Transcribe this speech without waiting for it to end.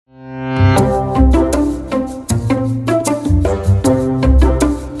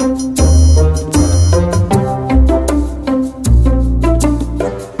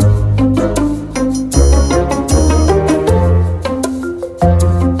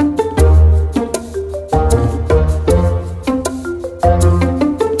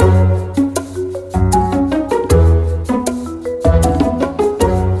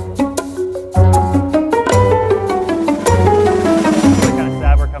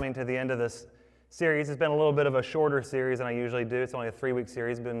coming to the end of this series. It's been a little bit of a shorter series than I usually do. It's only a 3-week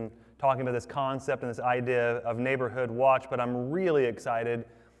series. Been talking about this concept and this idea of neighborhood watch, but I'm really excited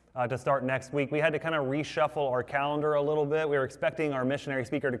to start next week. We had to kind of reshuffle our calendar a little bit. We were expecting our missionary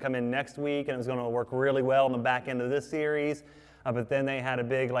speaker to come in next week, and it was going to work really well on the back end of this series. But then they had a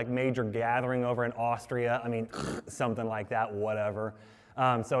big, major gathering over in Austria. I mean, something like that, whatever.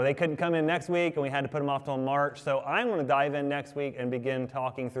 So they couldn't come in next week, and we had to put them off till March. So I'm going to dive in next week and begin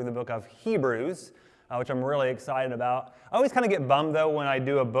talking through the book of Hebrews, which I'm really excited about. I always kind of get bummed, though, when I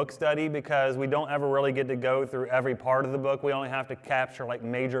do a book study because we don't ever really get to go through every part of the book. We only have to capture,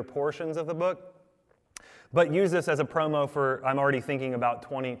 major portions of the book. But use this as a promo for, I'm already thinking about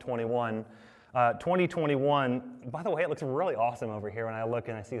 2021. 2021, by the way, it looks really awesome over here when I look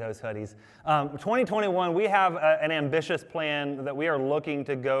and I see those hoodies. 2021, we have an ambitious plan that we are looking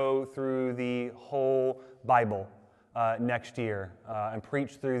to go through the whole Bible next year and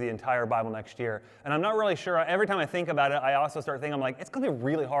preach through the entire Bible next year. And I'm not really sure, every time I think about it, I also start thinking, it's going to be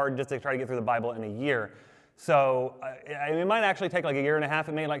really hard just to try to get through the Bible in a year. So it might actually take a year and a half.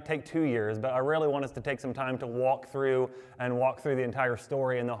 It may take 2 years, but I really want us to take some time to walk through the entire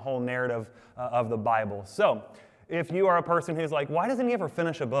story and the whole narrative of the Bible. So if you are a person who's like, why doesn't he ever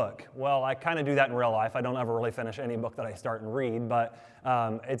finish a book? Well, I kind of do that in real life. I don't ever really finish any book that I start and read, but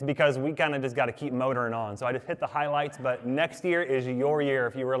it's because we kind of just got to keep motoring on. So I just hit the highlights, but next year is your year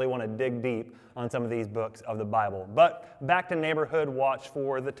if you really want to dig deep on some of these books of the Bible. But back to Neighborhood Watch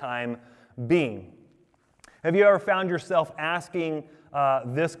for the time being. Have you ever found yourself asking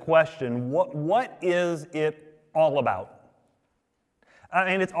this question, what is it all about?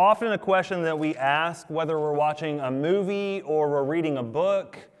 And it's often a question that we ask whether we're watching a movie or we're reading a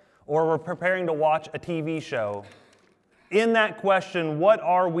book or we're preparing to watch a TV show. In that question, what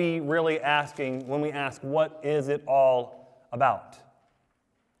are we really asking when we ask, what is it all about?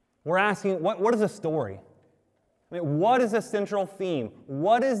 We're asking, what is the story? What is the central theme?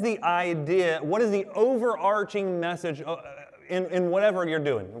 What is the idea? What is the overarching message in whatever you're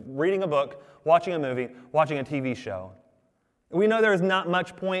doing? Reading a book, watching a movie, watching a TV show. We know there is not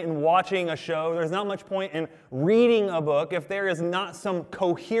much point in watching a show. There's not much point in reading a book if there is not some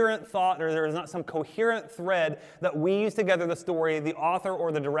coherent thought or there is not some coherent thread that weaves together the story the author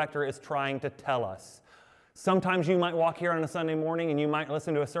or the director is trying to tell us. Sometimes you might walk here on a Sunday morning and you might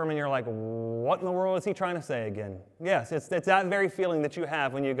listen to a sermon and you're like, what in the world is he trying to say again? Yes, it's that very feeling that you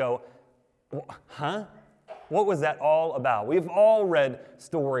have when you go, huh? What was that all about? We've all read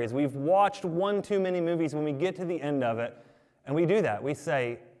stories. We've watched one too many movies when we get to the end of it, and we do that. We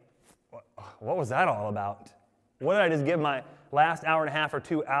say, what was that all about? What did I just give my last hour and a half or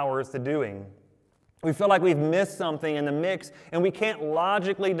 2 hours to doing? We feel like we've missed something in the mix, and we can't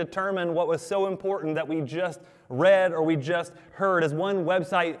logically determine what was so important that we just read or we just heard. As one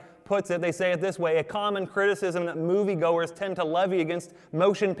website puts it, they say it this way: a common criticism that moviegoers tend to levy against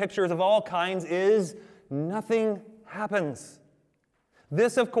motion pictures of all kinds is nothing happens.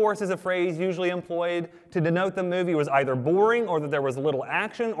 This, of course, is a phrase usually employed to denote the movie was either boring or that there was little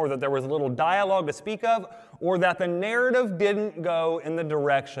action or that there was little dialogue to speak of or that the narrative didn't go in the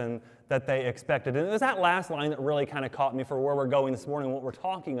direction that they expected. And it was that last line that really kind of caught me for where we're going this morning, what we're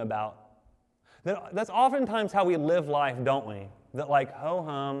talking about. That's oftentimes how we live life, don't we? That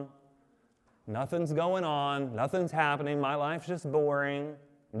ho-hum, nothing's going on, nothing's happening, my life's just boring,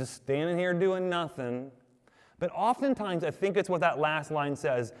 I'm just standing here doing nothing. But oftentimes, I think it's what that last line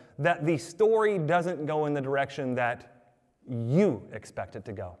says, that the story doesn't go in the direction that you expect it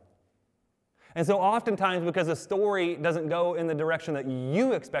to go. And so oftentimes, because the story doesn't go in the direction that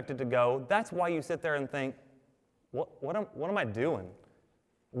you expect it to go, that's why you sit there and think, what am I doing?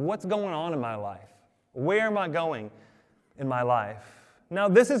 What's going on in my life? Where am I going in my life? Now,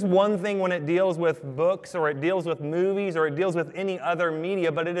 this is one thing when it deals with books or it deals with movies or it deals with any other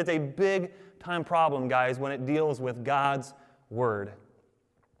media, but it is a big-time problem, guys, when it deals with God's Word.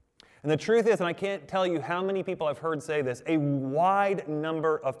 And the truth is, and I can't tell you how many people I've heard say this, a wide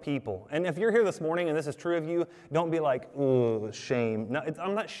number of people. And if you're here this morning and this is true of you, don't be like, ooh, shame. No,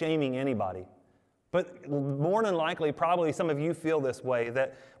 I'm not shaming anybody. But more than likely, probably some of you feel this way,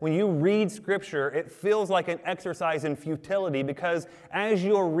 that when you read Scripture, it feels like an exercise in futility because as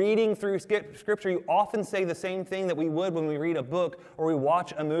you're reading through Scripture, you often say the same thing that we would when we read a book or we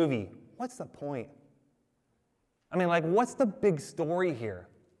watch a movie. What's the point? What's the big story here?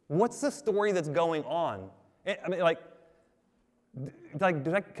 What's the story that's going on? Can I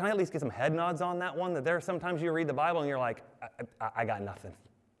at least get some head nods on that one? That there are sometimes you read the Bible and you're like, I got nothing.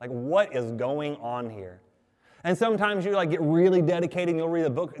 What is going on here? And sometimes you get really dedicated and you'll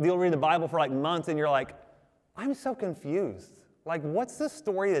read the Bible for months and you're like, I'm so confused. Like, what's the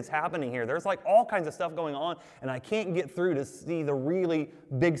story that's happening here? There's like all kinds of stuff going on, and I can't get through to see the really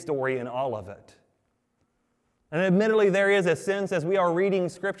big story in all of it. And admittedly, there is a sense as we are reading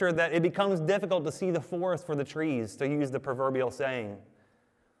Scripture that it becomes difficult to see the forest for the trees, to use the proverbial saying.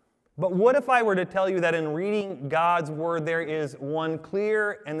 But what if I were to tell you that in reading God's Word, there is one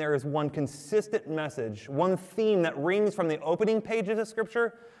clear and there is one consistent message, one theme that rings from the opening pages of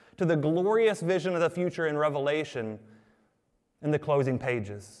Scripture to the glorious vision of the future in Revelation in the closing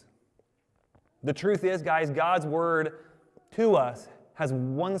pages? The truth is, guys, God's Word to us has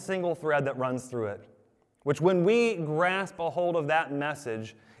one single thread that runs through it, which when we grasp a hold of that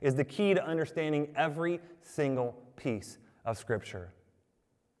message is the key to understanding every single piece of Scripture.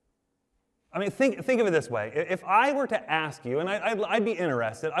 I mean, think of it this way. If I were to ask you, and I'd be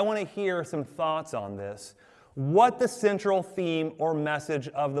interested, I want to hear some thoughts on this, what the central theme or message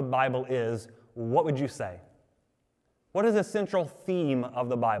of the Bible is, what would you say? What is the central theme of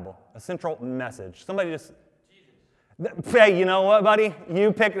the Bible? A central message? Somebody just... Jesus. Hey, you know what, buddy?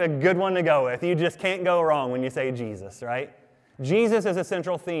 You picked a good one to go with. You just can't go wrong when you say Jesus, right? Jesus is a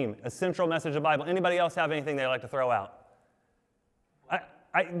central theme, a central message of the Bible. Anybody else have anything they'd like to throw out?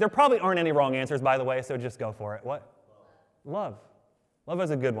 There probably aren't any wrong answers, by the way, so just go for it. What? Love. Love is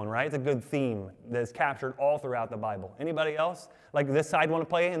a good one, right? It's a good theme that is captured all throughout the Bible. Anybody else? Like this side want to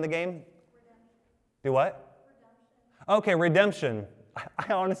play in the game? Redemption. Do what? Redemption. Okay, redemption.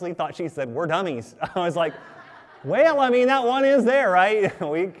 I honestly thought she said, we're dummies. I was like, well, I mean, that one is there, right?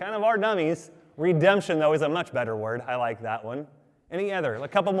 We kind of are dummies. Redemption, though, is a much better word. I like that one. Any other? A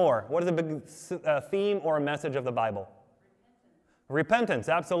couple more. What is a big theme or a message of the Bible? Repentance,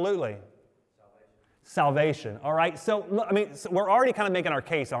 absolutely. Salvation. All right, so we're already kind of making our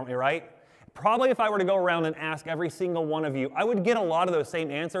case, aren't we, right? Probably if I were to go around and ask every single one of you, I would get a lot of those same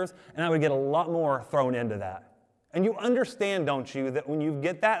answers, and I would get a lot more thrown into that. And you understand, don't you, that when you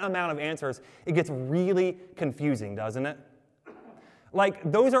get that amount of answers, it gets really confusing, doesn't it? Like,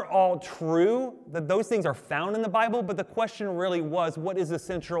 those are all true, that those things are found in the Bible, but the question really was, what is the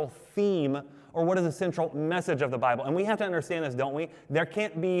central theme or what is the central message of the Bible? And we have to understand this, don't we? There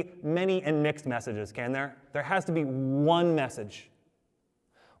can't be many and mixed messages, can there? There has to be one message.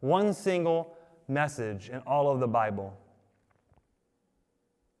 One single message in all of the Bible.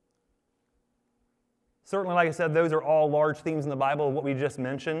 Certainly, like I said, those are all large themes in the Bible, what we just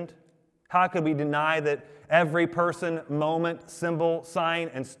mentioned. How could we deny that every person, moment, symbol,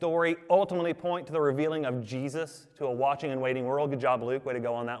 sign, and story ultimately point to the revealing of Jesus to a watching and waiting world? Good job, Luke. Way to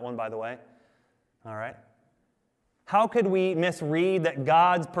go on that one, by the way. All right. How could we misread that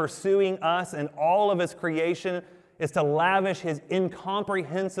God's pursuing us and all of His creation is to lavish His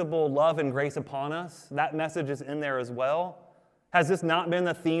incomprehensible love and grace upon us? That message is in there as well. Has this not been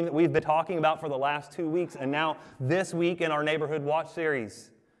the theme that we've been talking about for the last 2 weeks and now this week in our Neighborhood Watch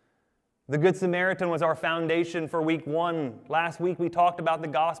series? The Good Samaritan was our foundation for week 1. Last week we talked about the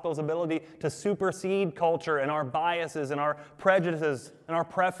gospel's ability to supersede culture and our biases and our prejudices and our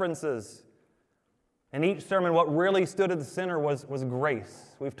preferences. In each sermon, what really stood at the center was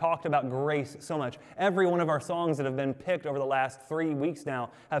grace. We've talked about grace so much. Every one of our songs that have been picked over the last 3 weeks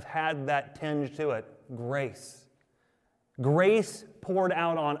now have had that tinge to it. Grace. Grace poured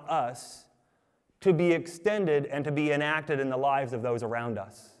out on us to be extended and to be enacted in the lives of those around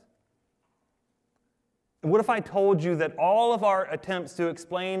us. What if I told you that all of our attempts to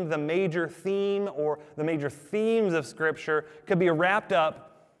explain the major theme or the major themes of Scripture could be wrapped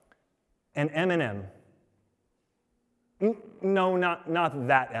up in M&M? No, not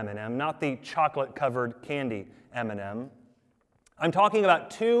that M&M, not the chocolate-covered candy M&M. I'm talking about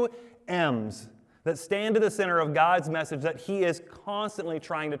 2 M's that stand to the center of God's message that He is constantly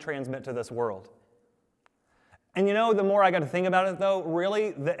trying to transmit to this world. And you know, the more I got to think about it, though,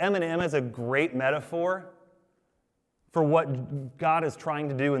 really, the M&M is a great metaphor for what God is trying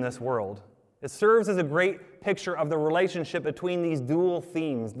to do in this world. It serves as a great picture of the relationship between these dual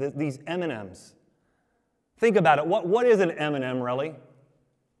themes, these M&Ms. Think about it. What is an M&M, really?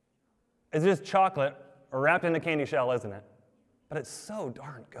 It's just chocolate wrapped in a candy shell, isn't it? But it's so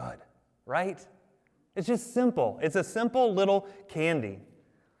darn good, right? It's just simple. It's a simple little candy.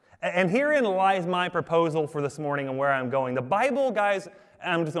 And herein lies my proposal for this morning and where I'm going. The Bible, guys,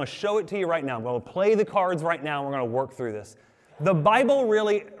 I'm just going to show it to you right now. I'm going to play the cards right now, and we're going to work through this. The Bible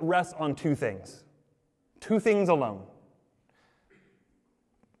really rests on 2 things. 2 things alone.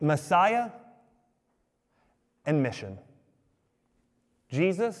 Messiah and mission.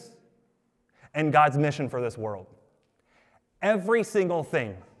 Jesus and God's mission for this world. Every single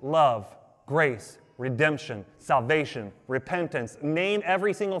thing, love, grace, redemption, salvation, repentance, name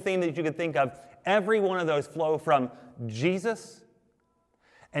every single thing that you could think of, Every one of those flow from Jesus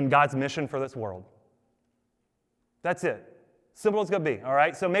and God's mission for this world. That's it. Simple as it could be, all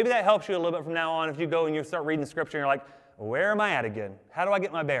right? So maybe that helps you a little bit from now on if you go and you start reading Scripture and you're like, where am I at again? How do I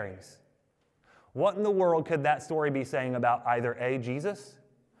get my bearings? What in the world could that story be saying about either A, Jesus,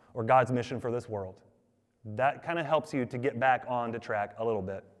 or God's mission for this world? That kind of helps you to get back on to track a little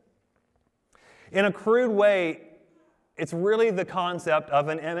bit. In a crude way, it's really the concept of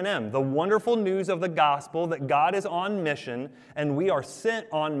an M&M, the wonderful news of the gospel that God is on mission and we are sent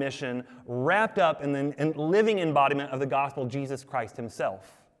on mission, wrapped up in the living embodiment of the gospel, Jesus Christ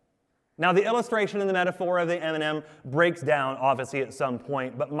himself. Now, the illustration and the metaphor of the M&M breaks down, obviously, at some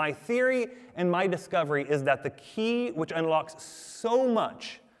point, but my theory and my discovery is that the key which unlocks so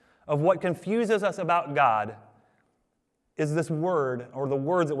much of what confuses us about God is this word, or the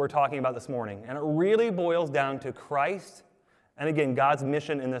words that we're talking about this morning. And it really boils down to Christ and, again, God's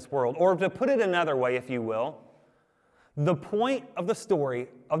mission in this world. Or to put it another way, if you will, the point of the story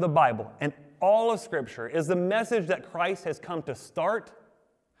of the Bible and all of Scripture is the message that Christ has come to start,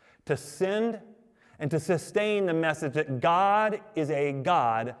 to send, and to sustain the message that God is a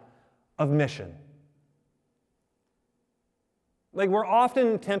God of mission. Like, we're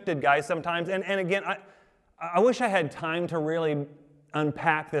often tempted, guys, sometimes, and again, I wish I had time to really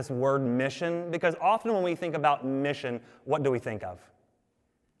unpack this word mission, because often when we think about mission, what do we think of?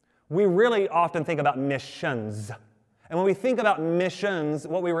 We really often think about missions. And when we think about missions,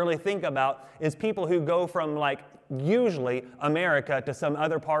 what we really think about is people who go from, like, usually America to some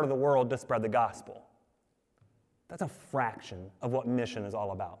other part of the world to spread the gospel. That's a fraction of what mission is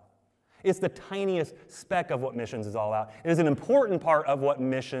all about. It's the tiniest speck of what missions is all about. It is an important part of what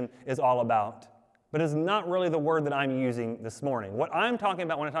mission is all about, but it's not really the word that I'm using this morning. What I'm talking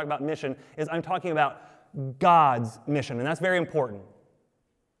about when I talk about mission is I'm talking about God's mission, and that's very important.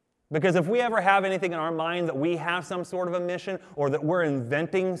 Because if we ever have anything in our mind that we have some sort of a mission or that we're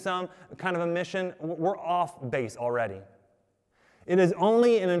inventing some kind of a mission, we're off base already. It is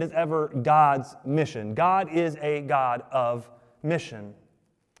only and it is ever God's mission. God is a God of mission.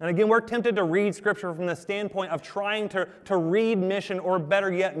 And again, we're tempted to read Scripture from the standpoint of trying to read mission, or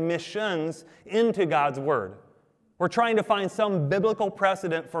better yet, missions, into God's Word. We're trying to find some biblical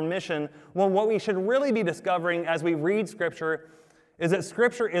precedent for mission, when what we should really be discovering as we read Scripture is that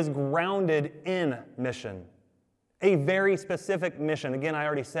Scripture is grounded in mission. A very specific mission. Again, I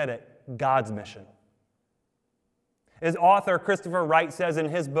already said it, God's mission. As author Christopher Wright says in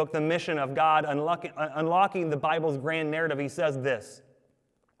his book, The Mission of God, Unlocking the Bible's Grand Narrative, he says this: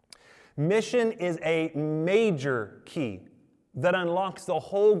 mission is a major key that unlocks the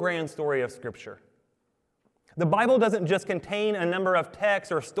whole grand story of Scripture. The Bible doesn't just contain a number of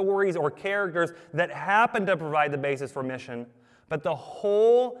texts or stories or characters that happen to provide the basis for mission, but the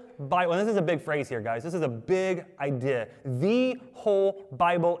whole Bible, and this is a big phrase here, guys, this is a big idea. The whole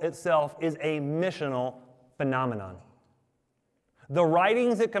Bible itself is a missional phenomenon. The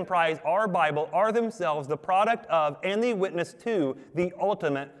writings that comprise our Bible are themselves the product of and the witness to the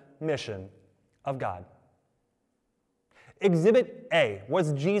ultimate mission of God. Exhibit A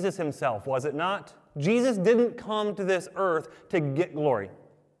was Jesus himself, was it not? Jesus didn't come to this earth to get glory.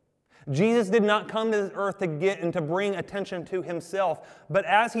 Jesus did not come to this earth to get and to bring attention to himself. But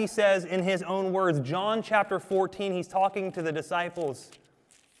as he says in his own words, John chapter 14, he's talking to the disciples.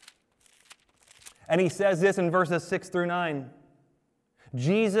 And he says this in verses 6 through 9.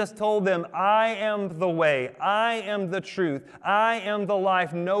 Jesus told them, I am the way, I am the truth, I am the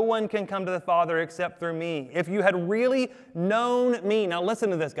life. No one can come to the Father except through me. If you had really known me, now listen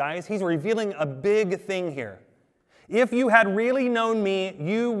to this, guys. He's revealing a big thing here. If you had really known me,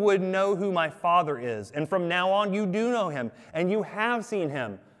 you would know who my Father is. And from now on, you do know him, and you have seen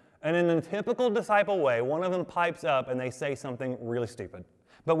him. And in a typical disciple way, one of them pipes up and they say something really stupid.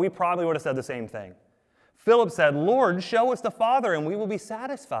 But we probably would have said the same thing. Philip said, Lord, show us the Father, and we will be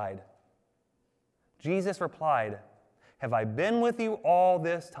satisfied. Jesus replied, have I been with you all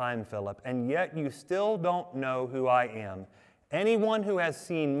this time, Philip, and yet you still don't know who I am? Anyone who has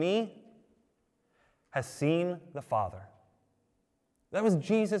seen me has seen the Father. That was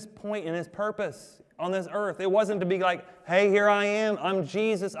Jesus' point and his purpose on this earth. It wasn't to be like, hey, here I am, I'm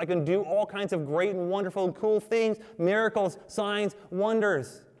Jesus, I can do all kinds of great and wonderful and cool things, miracles, signs,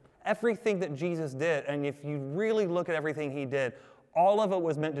 wonders. Everything that Jesus did, and if you really look at everything he did, all of it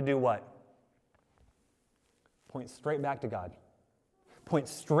was meant to do what? Point straight back to God. Point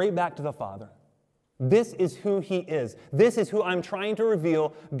straight back to the Father. This is who he is. This is who I'm trying to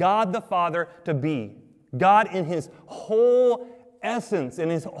reveal God the Father to be. God in his whole essence,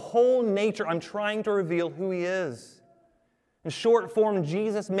 in his whole nature, I'm trying to reveal who he is. In short form,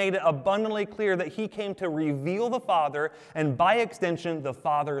 Jesus made it abundantly clear that he came to reveal the Father and, by extension, the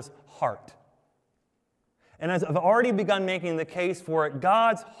Father's heart. And as I've already begun making the case for it,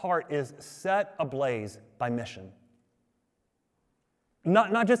 God's heart is set ablaze by mission.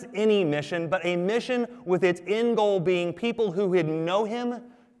 Not just any mission, but a mission with its end goal being people who would know him,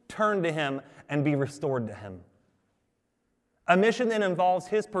 turn to him, and be restored to him. A mission that involves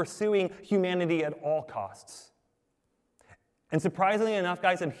his pursuing humanity at all costs. And surprisingly enough,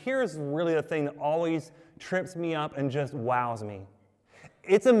 guys, and here's really the thing that always trips me up and just wows me.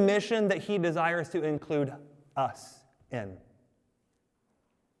 It's a mission that he desires to include us in.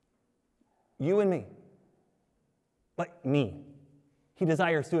 You and me. Like me. He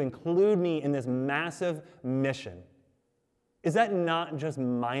desires to include me in this massive mission. Is that not just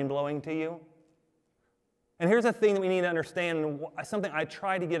mind-blowing to you? And here's the thing that we need to understand, and something I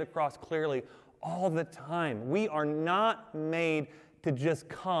try to get across clearly all the time. We are not made to just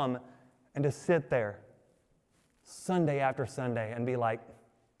come and to sit there Sunday after Sunday and be like,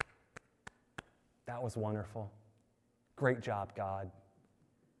 that was wonderful. Great job, God.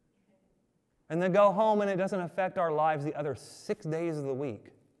 And then go home and it doesn't affect our lives the other 6 days of the week.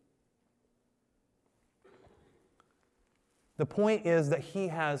 The point is that he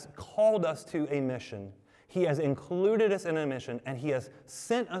has called us to a mission. He has included us in a mission, and he has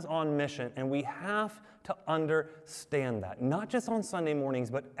sent us on mission, and we have to understand that, not just on Sunday mornings,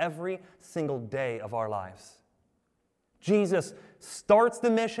 but every single day of our lives. Jesus starts the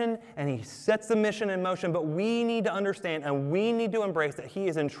mission, and he sets the mission in motion, but we need to understand, and we need to embrace that he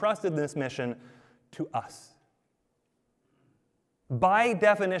has entrusted this mission to us. By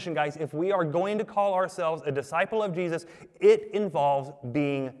definition, guys, if we are going to call ourselves a disciple of Jesus, it involves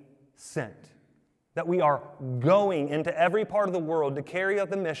being sent. That we are going into every part of the world to carry out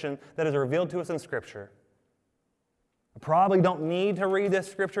the mission that is revealed to us in Scripture. I probably don't need to read this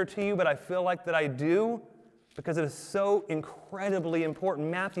Scripture to you, but I feel like that I do because it is so incredibly important.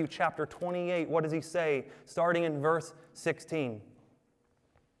 Matthew chapter 28, what does he say? Starting in verse 16.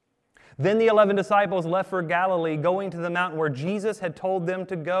 Then the 11 disciples left for Galilee, going to the mountain where Jesus had told them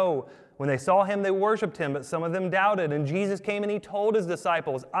to go. When they saw him, they worshipped him, but some of them doubted. And Jesus came and he told his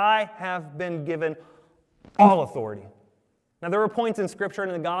disciples, I have been given all authority. Now, there were points in Scripture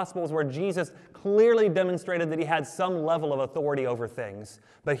and in the Gospels where Jesus clearly demonstrated that he had some level of authority over things.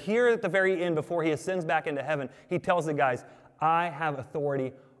 But here at the very end, before he ascends back into heaven, he tells the guys, I have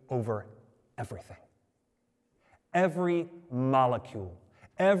authority over everything. Every molecule,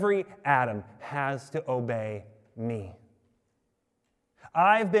 every atom has to obey me.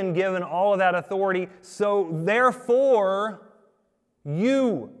 I've been given all of that authority, so therefore,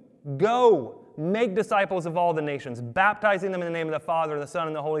 you go, make disciples of all the nations, baptizing them in the name of the Father, the Son,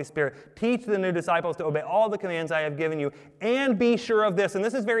 and the Holy Spirit. Teach the new disciples to obey all the commands I have given you, and be sure of this. And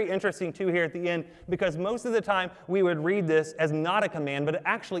this is very interesting, too, here at the end, because most of the time we would read this as not a command, but it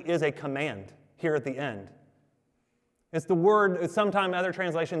actually is a command here at the end. It's the word, sometimes in other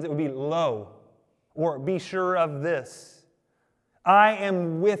translations, it would be lo, or be sure of this. I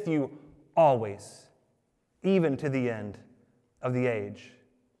am with you always, even to the end of the age.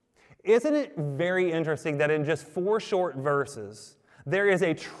 Isn't it very interesting that in just 4 short verses, there is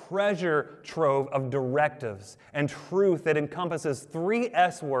a treasure trove of directives and truth that encompasses 3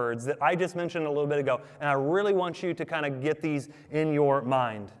 S words that I just mentioned a little bit ago, and I really want you to kind of get these in your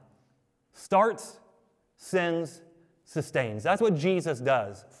mind. Starts, sends, sustains. That's what Jesus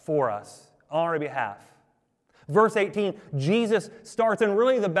does for us on our behalf. Verse 18, Jesus starts, and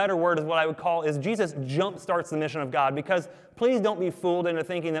really the better word is what I would call is Jesus jump starts the mission of God, because please don't be fooled into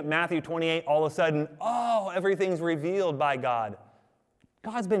thinking that Matthew 28, all of a sudden, everything's revealed by God.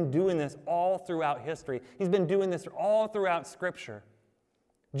 God's been doing this all throughout history. He's been doing this all throughout Scripture.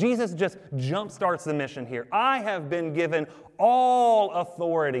 Jesus just jump starts the mission here. I have been given all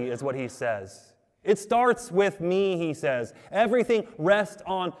authority is what he says. It starts with me, he says. Everything rests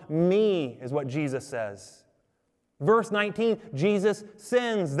on me is what Jesus says. Verse 19, Jesus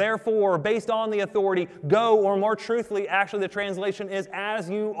sends, therefore, based on the authority, go, or more truthfully, actually the translation is, as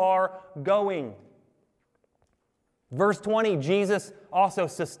you are going. Verse 20, Jesus also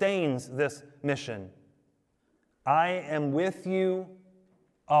sustains this mission. I am with you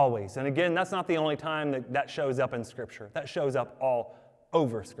always. And again, that's not the only time that shows up in Scripture. That shows up all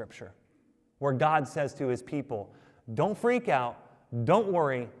over Scripture, where God says to his people, don't freak out, don't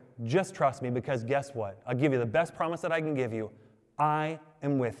worry, just trust me, because guess what? I'll give you the best promise that I can give you. I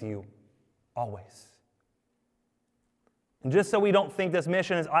am with you always. And just so we don't think this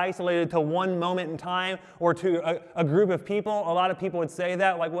mission is isolated to one moment in time or to a group of people, a lot of people would say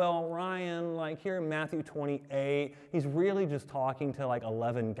that, like, well, Ryan, like here in Matthew 28, he's really just talking to like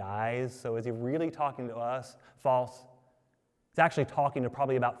 11 guys, so is he really talking to us? False. He's actually talking to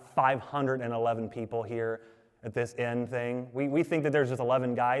probably about 511 people here at this end thing. We think that there's just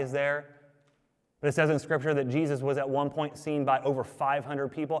 11 guys there. But it says in Scripture that Jesus was at one point seen by over 500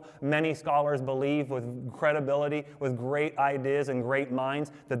 people. Many scholars believe with credibility, with great ideas and great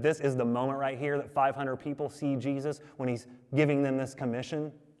minds, that this is the moment right here that 500 people see Jesus when he's giving them this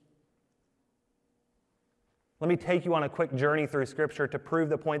commission. Let me take you on a quick journey through Scripture to prove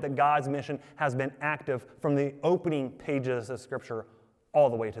the point that God's mission has been active from the opening pages of Scripture all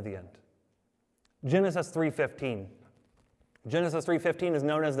the way to the end. Genesis 3:15. Genesis 3:15 is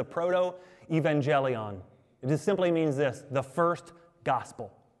known as the Proto-Evangelion. It just simply means this, the first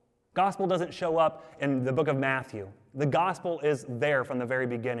gospel. Gospel doesn't show up in the book of Matthew. The gospel is there from the very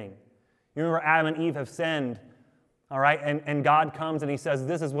beginning. You remember Adam and Eve have sinned, all right? And God comes and he says,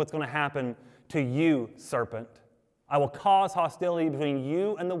 this is what's going to happen to you, serpent. I will cause hostility between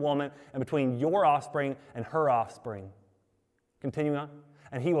you and the woman and between your offspring and her offspring. Continue on.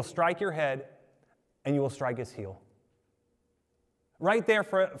 And he will strike your head and you will strike his heel. Right there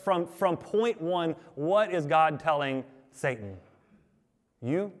from point one, what is God telling Satan?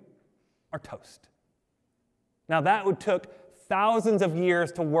 You are toast. Now that took thousands of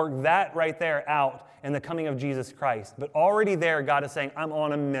years to work that right there out in the coming of Jesus Christ. But already there, God is saying, I'm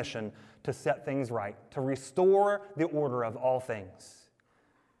on a mission to set things right, to restore the order of all things.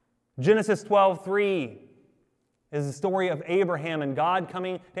 Genesis 12:3 is the story of Abraham and God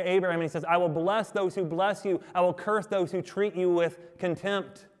coming to Abraham and he says, I will bless those who bless you. I will curse those who treat you with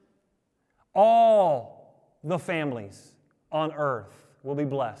contempt. All the families on earth will be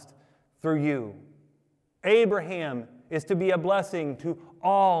blessed through you. Abraham is to be a blessing to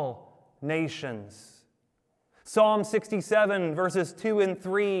all nations. Psalm 67 verses 2 and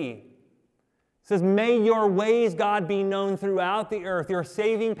 3 says, may your ways, God, be known throughout the earth, your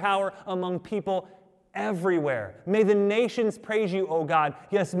saving power among people everywhere. May the nations praise you, O God.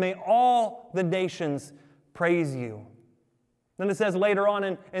 Yes, may all the nations praise you. Then it says later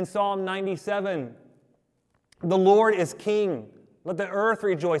on in Psalm 97, the Lord is king. Let the earth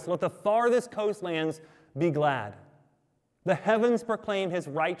rejoice. Let the farthest coastlands be glad. The heavens proclaim his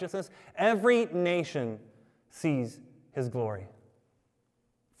righteousness. Every nation sees his glory.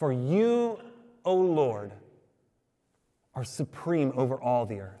 For you, O Lord, are supreme over all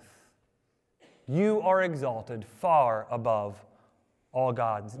the earth. You are exalted far above all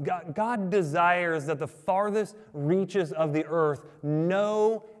gods. God desires that the farthest reaches of the earth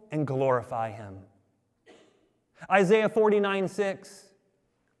know and glorify him. Isaiah 49:6,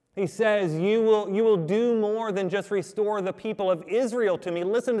 he says, you will do more than just restore the people of Israel to me.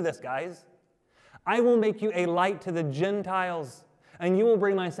 Listen to this, guys. I will make you a light to the Gentiles, and you will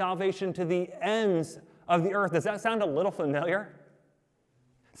bring my salvation to the ends of the earth. Does that sound a little familiar?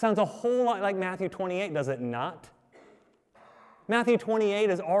 It sounds a whole lot like Matthew 28, does it not? Matthew 28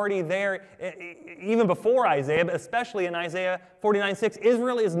 is already there even before Isaiah, but especially in Isaiah 49:6.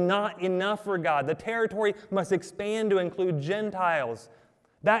 Israel is not enough for God. The territory must expand to include Gentiles.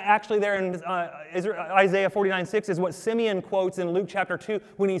 That actually there in Isaiah 49:6 is what Simeon quotes in Luke chapter 2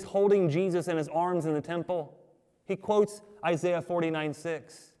 when he's holding Jesus in his arms in the temple. He quotes Isaiah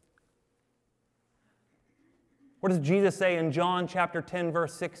 49:6. What does Jesus say in John chapter 10,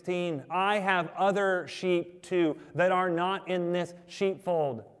 verse 16? I have other sheep too that are not in this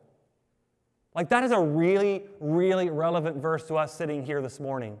sheepfold. Like that is a really, really relevant verse to us sitting here this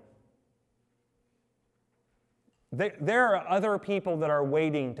morning. There are other people that are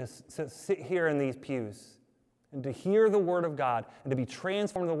waiting to sit here in these pews and to hear the Word of God and to be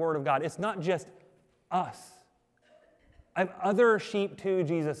transformed in the Word of God. It's not just us. I have other sheep too,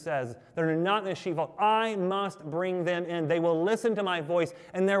 Jesus says, that are not in the sheepfold. I must bring them in. They will listen to my voice,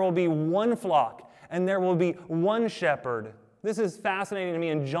 and there will be one flock, and there will be one shepherd. This is fascinating to me.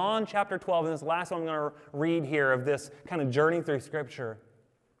 In John chapter 12, and this last one I'm going to read here of this kind of journey through Scripture,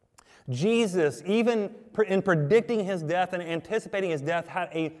 Jesus, even in predicting his death and anticipating his death, had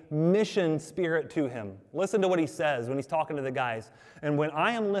a mission spirit to him. Listen to what he says when he's talking to the guys. And when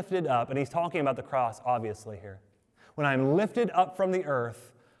I am lifted up, and he's talking about the cross, obviously here. When I am lifted up from the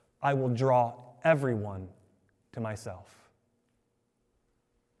earth, I will draw everyone to myself.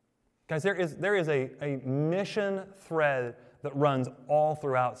 Guys, there is a mission thread that runs all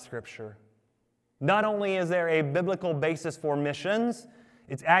throughout Scripture. Not only is there a biblical basis for missions,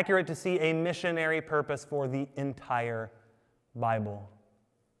 it's accurate to see a missionary purpose for the entire Bible.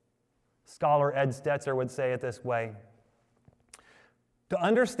 Scholar Ed Stetzer would say it this way: To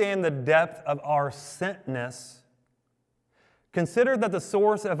understand the depth of our sentness, consider that the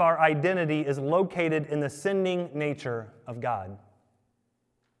source of our identity is located in the sending nature of God.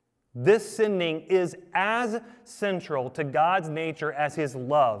 This sending is as central to God's nature as His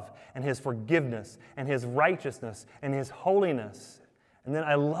love and His forgiveness and His righteousness and His holiness. And then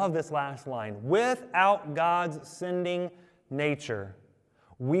I love this last line. Without God's sending nature,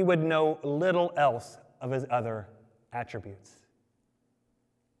 we would know little else of His other attributes.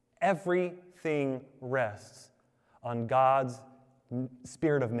 Everything rests on God's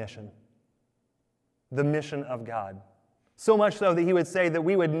spirit of mission, the mission of God. So much so that He would say that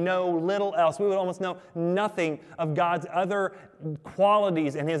we would know little else. We would almost know nothing of God's other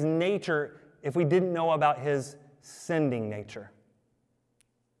qualities and His nature if we didn't know about His sending nature.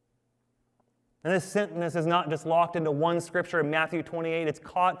 And this sentence is not just locked into one scripture in Matthew 28. It's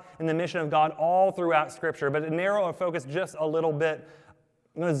caught in the mission of God all throughout Scripture. But to narrow our focus just a little bit,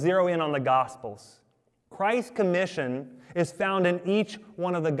 I'm going to zero in on the Gospels. Christ's commission is found in each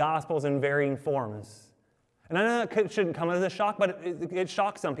one of the Gospels in varying forms. And I know that shouldn't come as a shock, but it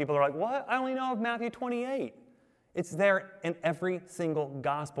shocks some people. They're like, what? I only know of Matthew 28. It's there in every single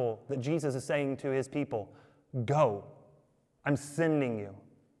Gospel that Jesus is saying to His people, go, I'm sending you.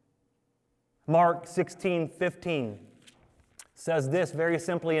 Mark 16:15 says this very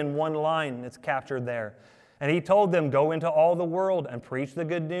simply in one line. It's captured there. And He told them, go into all the world and preach the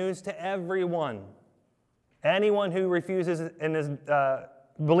good news to everyone. Anyone who refuses and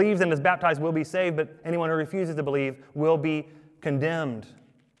believes and is baptized will be saved, but anyone who refuses to believe will be condemned.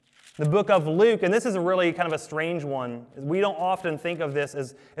 The book of Luke, and this is a really kind of a strange one. We don't often think of this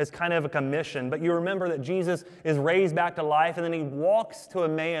as kind of a commission, but you remember that Jesus is raised back to life, and then He walks to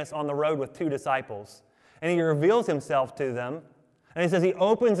Emmaus on the road with 2 disciples. And He reveals Himself to them. And He says He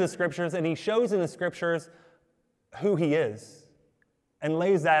opens the Scriptures, and He shows in the Scriptures who He is and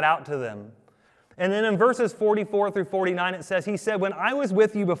lays that out to them. And then in verses 44 through 49, it says, He said, when I was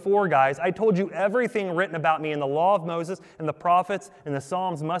with you before, guys, I told you everything written about me in the law of Moses and the prophets and the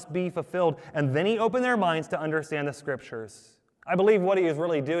Psalms must be fulfilled. And then He opened their minds to understand the Scriptures. I believe what He is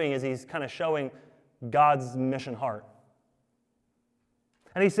really doing is He's kind of showing God's mission heart.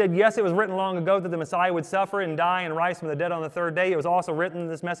 And He said, yes, it was written long ago that the Messiah would suffer and die and rise from the dead on the 3rd day. It was also written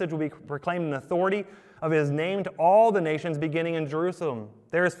this message will be proclaimed in authority of His name to all the nations beginning in Jerusalem.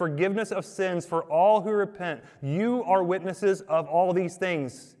 There is forgiveness of sins for all who repent. You are witnesses of all these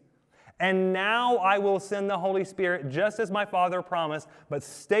things. And now I will send the Holy Spirit just as my Father promised, but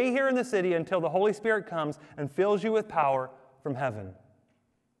stay here in the city until the Holy Spirit comes and fills you with power from heaven.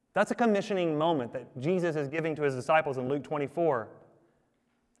 That's a commissioning moment that Jesus is giving to His disciples in Luke 24.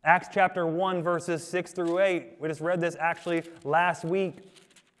 Acts chapter 1, verses 6 through 8. We just read this actually last week.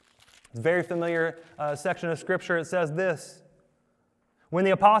 It's a very familiar section of Scripture. It says this. When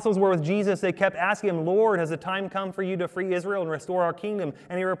the apostles were with Jesus, they kept asking Him, Lord, has the time come for you to free Israel and restore our kingdom?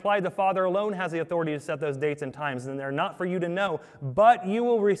 And He replied, the Father alone has the authority to set those dates and times, and they're not for you to know. But you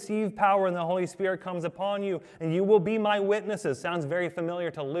will receive power when the Holy Spirit comes upon you, and you will be my witnesses. Sounds very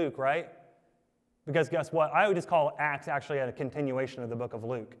familiar to Luke, right? Because guess what? I would just call Acts actually a continuation of the book of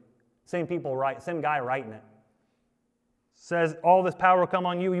Luke. Same guy writing it. Says, all this power will come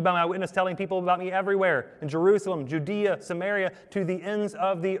on you. You be my witness, telling people about me everywhere. In Jerusalem, Judea, Samaria, to the ends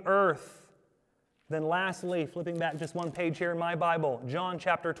of the earth. Then lastly, flipping back just one page here in my Bible, John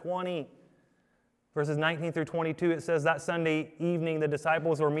chapter 20, verses 19 through 22, it says, that Sunday evening the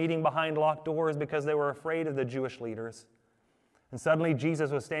disciples were meeting behind locked doors because they were afraid of the Jewish leaders. And suddenly Jesus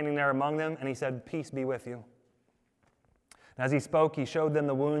was standing there among them, and He said, peace be with you. And as He spoke, He showed them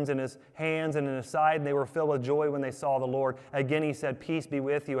the wounds in His hands and in His side, and they were filled with joy when they saw the Lord. Again He said, peace be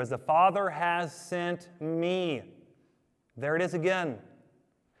with you. As the Father has sent me. There it is again.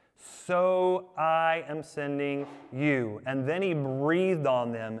 So I am sending you. And then He breathed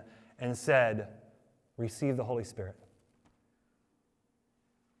on them and said, receive the Holy Spirit.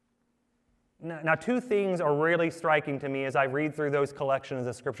 Now, 2 things are really striking to me as I read through those collections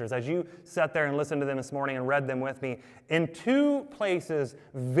of Scriptures. As you sat there and listened to them this morning and read them with me, in 2 places,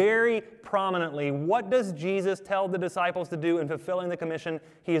 very prominently, what does Jesus tell the disciples to do in fulfilling the commission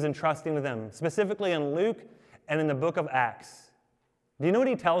He is entrusting to them? Specifically in Luke and in the book of Acts. Do you know what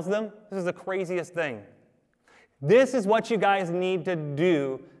He tells them? This is the craziest thing. This is what you guys need to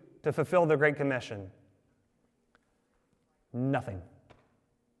do to fulfill the Great Commission. Nothing.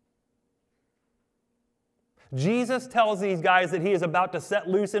 Jesus tells these guys that He is about to set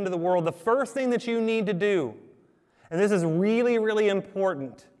loose into the world. The first thing that you need to do, and this is really, really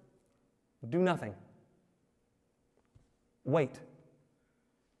important, do nothing. Wait.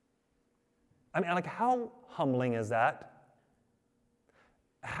 I mean, like, how humbling is that?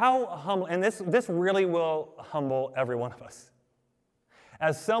 How humble, and this really will humble every one of us.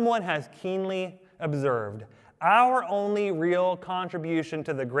 As someone has keenly observed, our only real contribution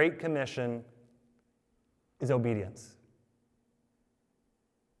to the Great Commission is obedience.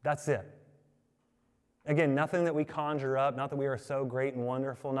 That's it. Again, nothing that we conjure up, not that we are so great and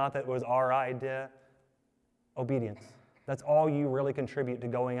wonderful, not that it was our idea. Obedience. That's all you really contribute to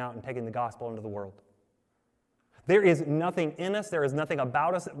going out and taking the gospel into the world. There is nothing in us, there is nothing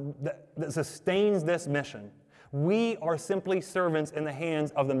about us that sustains this mission. We are simply servants in the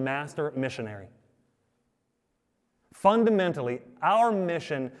hands of the master missionary. Fundamentally, our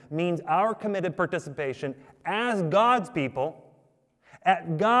mission means our committed participation as God's people,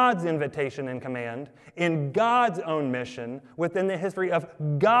 at God's invitation and command, in God's own mission, within the history of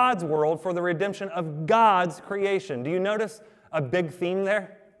God's world for the redemption of God's creation. Do you notice a big theme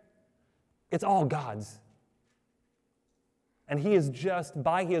there? It's all God's. And He is just,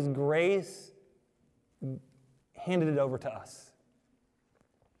 by His grace, handed it over to us.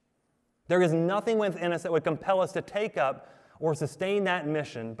 There is nothing within us that would compel us to take up or sustain that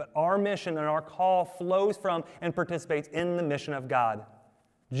mission, but our mission and our call flows from and participates in the mission of God.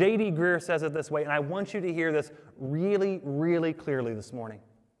 J.D. Greear says it this way, and I want you to hear this really, really clearly this morning.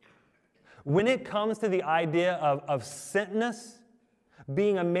 When it comes to the idea of sentness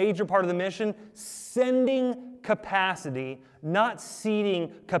being a major part of the mission, sending capacity, not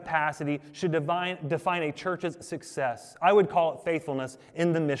seeding capacity, should define a church's success. I would call it faithfulness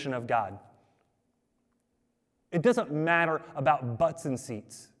in the mission of God. It doesn't matter about butts and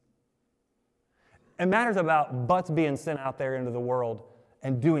seats. It matters about butts being sent out there into the world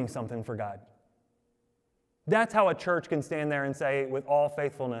and doing something for God. That's how a church can stand there and say, with all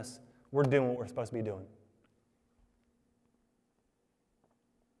faithfulness, we're doing what we're supposed to be doing.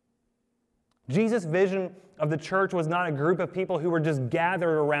 Jesus' vision of the church was not a group of people who were just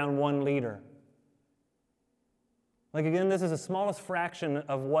gathered around one leader. Like, again, this is the smallest fraction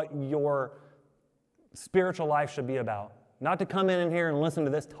of what your spiritual life should be about. Not to come in here and listen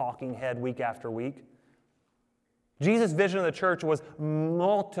to this talking head week after week. Jesus' vision of the church was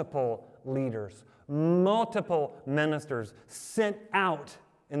multiple leaders, multiple ministers sent out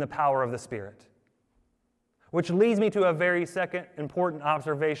in the power of the Spirit. Which leads me to a very second important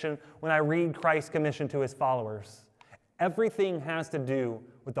observation when I read Christ's commission to His followers. Everything has to do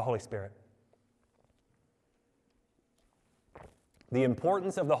with the Holy Spirit. The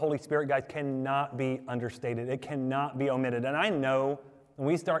importance of the Holy Spirit, guys, cannot be understated. It cannot be omitted. And I know when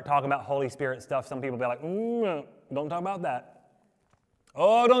we start talking about Holy Spirit stuff, some people will be like, don't talk about that.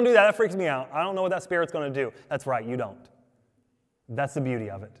 Oh, don't do that. That freaks me out. I don't know what that Spirit's going to do. That's right, you don't. That's the beauty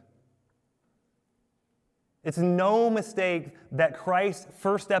of it. It's no mistake that Christ's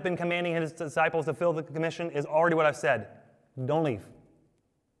first step in commanding His disciples to fulfill the commission is already what I've said. Don't leave.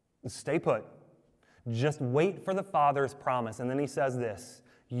 Stay put. Just wait for the Father's promise. And then He says this,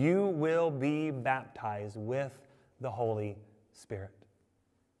 you will be baptized with the Holy Spirit.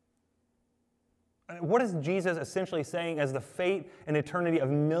 What is Jesus essentially saying as the fate and eternity of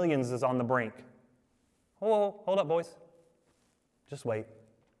millions is on the brink? Hold up, boys. Just wait.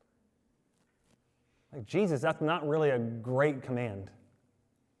 Like, Jesus, that's not really a great command.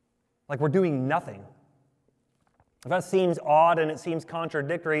 Like, we're doing nothing. If that seems odd and it seems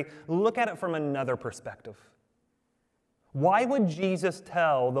contradictory, look at it from another perspective. Why would Jesus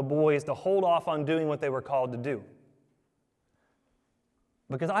tell the boys to hold off on doing what they were called to do?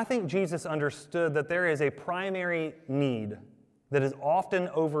 Because I think Jesus understood that there is a primary need that is often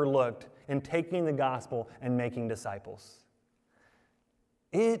overlooked in taking the gospel and making disciples.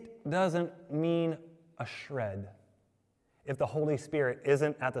 It doesn't mean a shred if the Holy Spirit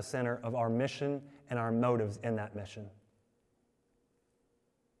isn't at the center of our mission and our motives in that mission.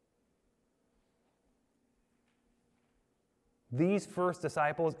 These first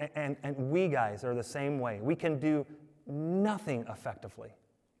disciples, and we guys are the same way. We can do nothing effectively.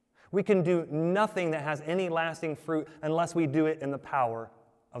 We can do nothing that has any lasting fruit unless we do it in the power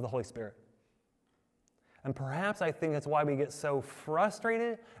of the Holy Spirit. And perhaps I think that's why we get so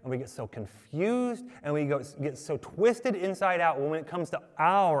frustrated and we get so confused and we get so twisted inside out when it comes to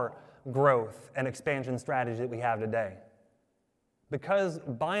our growth and expansion strategy that we have today. Because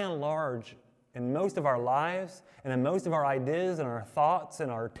by and large, in most of our lives and in most of our ideas and our thoughts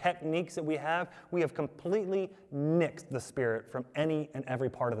and our techniques that we have completely nixed the Spirit from any and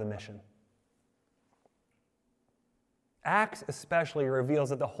every part of the mission. Acts especially reveals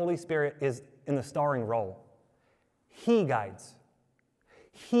that the Holy Spirit is in the starring role. He guides.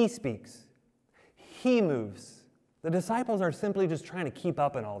 He speaks. He moves. The disciples are simply just trying to keep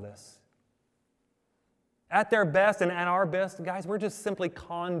up in all this. At their best and at our best, guys, we're just simply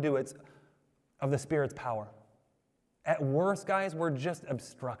conduits of the Spirit's power. At worst, guys, we're just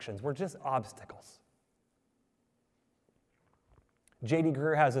obstructions. We're just obstacles. J.D.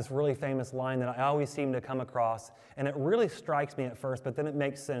 Greear has this really famous line that I always seem to come across, and it really strikes me at first, but then it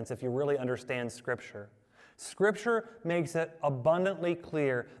makes sense if you really understand Scripture. Scripture makes it abundantly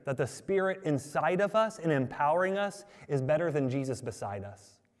clear that the Spirit inside of us and empowering us is better than Jesus beside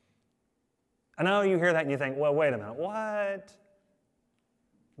us. I know you hear that and you think, well, wait a minute, what?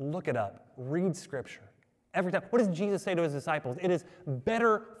 Look it up. Read Scripture. Every time. What does Jesus say to his disciples? It is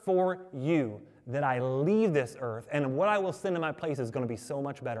better for you that I leave this earth, and what I will send in my place is going to be so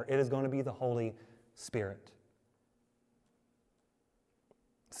much better. It is going to be the Holy Spirit.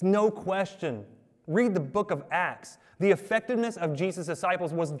 It's no question. Read the book of Acts. The effectiveness of Jesus'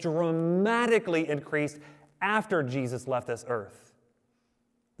 disciples was dramatically increased after Jesus left this earth.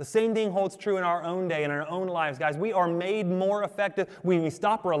 The same thing holds true in our own day and in our own lives, guys. We are made more effective when we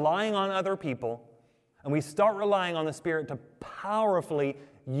stop relying on other people and we start relying on the Spirit to powerfully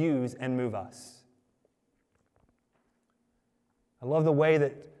use and move us. I love the way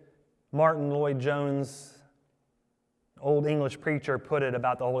that Martin Lloyd-Jones, old English preacher, put it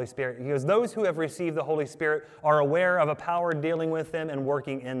about the Holy Spirit. He goes, those who have received the Holy Spirit are aware of a power dealing with them and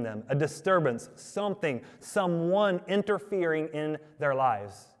working in them, a disturbance, something, someone interfering in their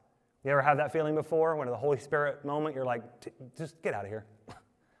lives. You ever have that feeling before? When at the Holy Spirit moment, you're like, just get out of here.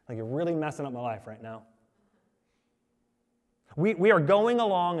 Like you're really messing up my life right now. We are going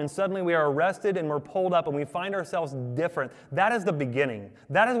along and suddenly we are arrested and we're pulled up and we find ourselves different. That is the beginning.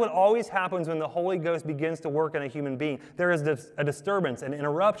 That is what always happens when the Holy Ghost begins to work in a human being. There is a disturbance, an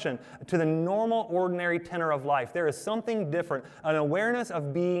interruption to the normal, ordinary tenor of life. There is something different, an awareness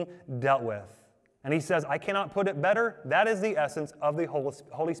of being dealt with. And he says, I cannot put it better. That is the essence of the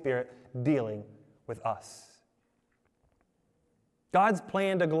Holy Spirit dealing with us. God's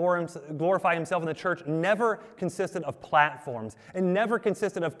plan to glorify himself in the church never consisted of platforms. It never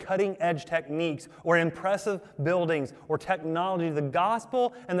consisted of cutting-edge techniques or impressive buildings or technology. The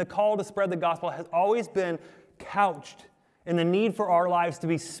gospel and the call to spread the gospel has always been couched in the need for our lives to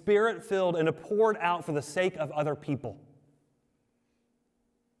be Spirit-filled and to pour it out for the sake of other people.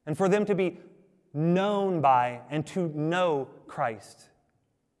 And for them to be known by and to know Christ.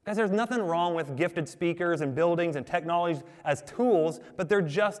 Guys, there's nothing wrong with gifted speakers and buildings and technologies as tools, but they're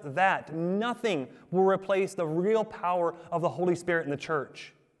just that. Nothing will replace the real power of the Holy Spirit in the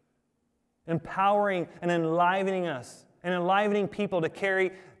church. Empowering and enlivening us and enlivening people to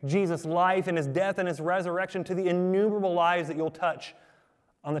carry Jesus' life and his death and his resurrection to the innumerable lives that you'll touch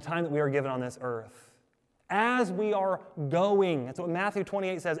on the time that we are given on this earth. As we are going, that's what Matthew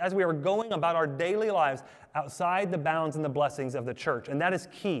 28 says, as we are going about our daily lives outside the bounds and the blessings of the church. And that is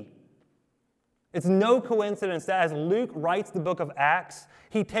key. It's no coincidence that as Luke writes the book of Acts,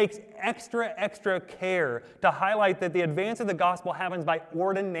 he takes extra care to highlight that the advance of the gospel happens by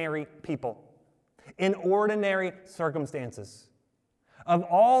ordinary people, in ordinary circumstances. Of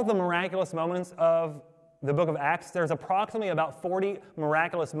all the miraculous moments of the book of Acts, there's approximately about 40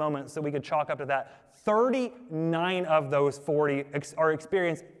 miraculous moments that we could chalk up to that. 39 of those 40 are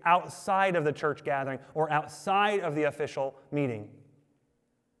experienced outside of the church gathering or outside of the official meeting.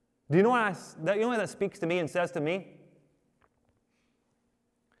 Do you know what that speaks to me and says to me?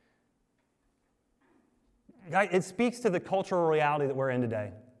 It speaks to the cultural reality that we're in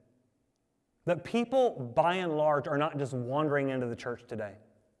today. That people, by and large, are not just wandering into the church today.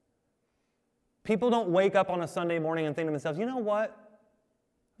 People don't wake up on a Sunday morning and think to themselves, you know what?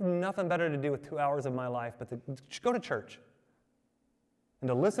 Nothing better to do with 2 hours of my life but to go to church and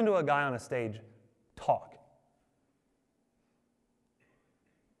to listen to a guy on a stage talk.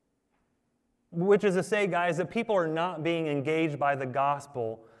 Which is to say, guys, that people are not being engaged by the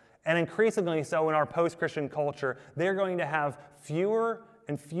gospel, and increasingly so in our post-Christian culture, they're going to have fewer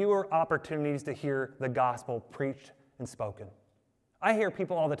and fewer opportunities to hear the gospel preached and spoken. I hear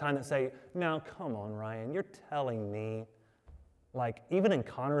people all the time that say, now, come on, Ryan, you're telling me, like, even in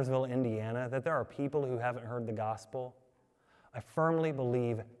Connersville, Indiana, that there are people who haven't heard the gospel? I firmly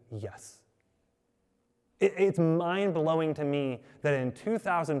believe yes. It's mind-blowing to me that in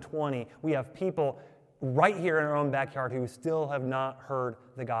 2020, we have people right here in our own backyard who still have not heard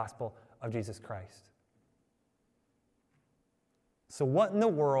the gospel of Jesus Christ. So what in the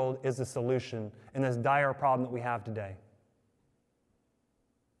world is the solution in this dire problem that we have today?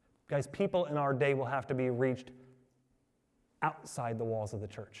 Guys, people in our day will have to be reached outside the walls of the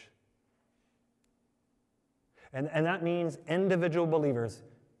church. And that means individual believers,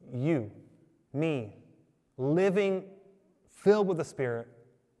 you, me, living filled with the Spirit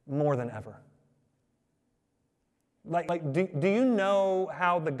more than ever. Do you know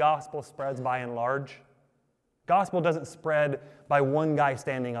how the gospel spreads by and large? Gospel doesn't spread by one guy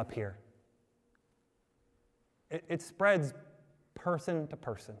standing up here. It spreads person to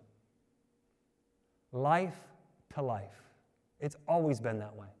person, life to life. It's always been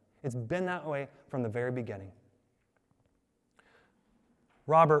that way. It's been that way from the very beginning.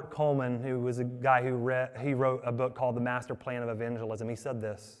 Robert Coleman, who was a guy who wrote a book called The Master Plan of Evangelism, he said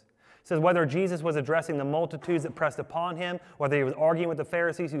this. He says, whether Jesus was addressing the multitudes that pressed upon him, whether he was arguing with the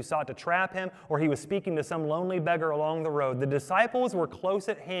Pharisees who sought to trap him, or he was speaking to some lonely beggar along the road, the disciples were close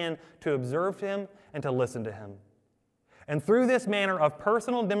at hand to observe him and to listen to him. And through this manner of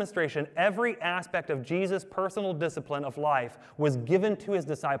personal demonstration, every aspect of Jesus' personal discipline of life was given to his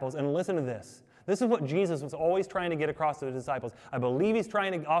disciples. And listen to this. This is what Jesus was always trying to get across to the disciples. I believe he's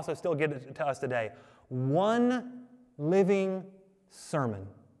trying to also still get it to us today. One living sermon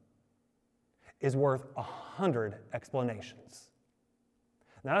is worth 100 explanations.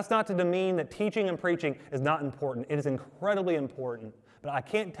 Now, that's not to demean that teaching and preaching is not important. It is incredibly important. But I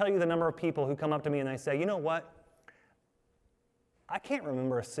can't tell you the number of people who come up to me and they say, you know what? I can't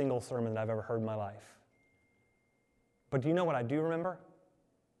remember a single sermon that I've ever heard in my life. But do you know what I do remember?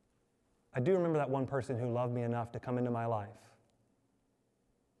 I do remember that one person who loved me enough to come into my life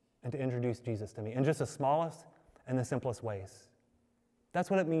and to introduce Jesus to me in just the smallest and the simplest ways. That's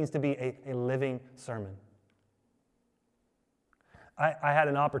what it means to be a living sermon. I had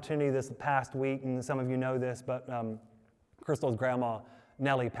an opportunity this past week, and some of you know this, but Crystal's grandma,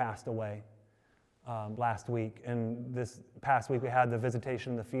 Nellie, passed away last week. And this past week we had the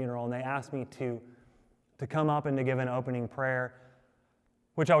visitation of the funeral, and they asked me to come up and to give an opening prayer,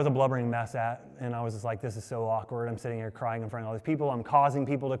 which I was a blubbering mess at. And I was just like, this is so awkward. I'm sitting here crying in front of all these people. I'm causing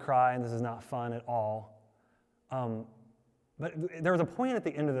people to cry, and this is not fun at all. But there was a point at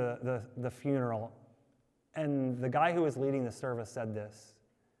the end of the funeral, and the guy who was leading the service said this.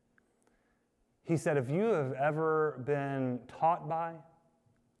 He said, if you have ever been taught by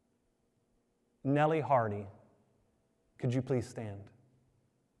Nellie Hardy, could you please stand?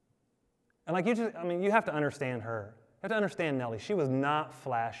 And you have to understand her. You have to understand Nellie. She was not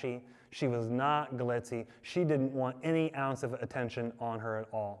flashy. She was not glitzy. She didn't want any ounce of attention on her at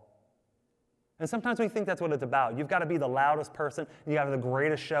all. And sometimes we think that's what it's about. You've got to be the loudest person. You've got to have the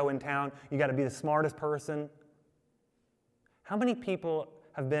greatest show in town. You've got to be the smartest person. How many people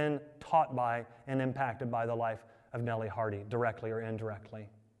have been taught by and impacted by the life of Nellie Hardy, directly or indirectly?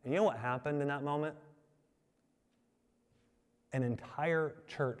 And you know what happened in that moment? An entire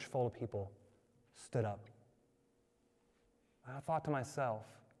church full of people stood up. And I thought to myself,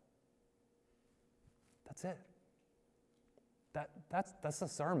 that's it. That's a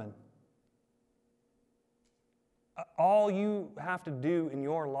sermon. All you have to do in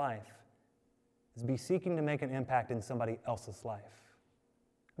your life is be seeking to make an impact in somebody else's life.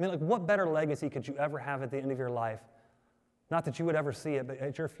 I mean, what better legacy could you ever have at the end of your life? Not that you would ever see it, but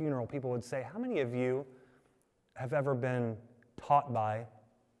at your funeral, people would say, how many of you have ever been taught by,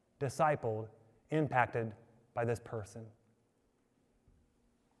 discipled, impacted by this person?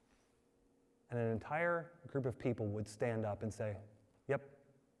 And an entire group of people would stand up and say, yep,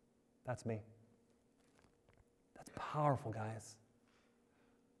 that's me. That's powerful, guys.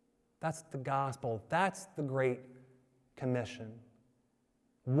 That's the gospel. That's the Great Commission.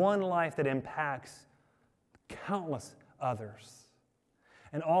 One life that impacts countless others.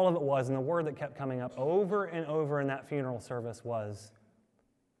 And all of it was, and the word that kept coming up over and over in that funeral service was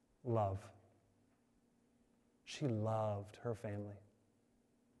love. She loved her family.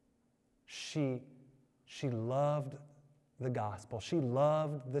 She loved the gospel. She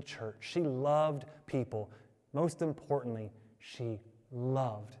loved the church. She loved people. Most importantly, she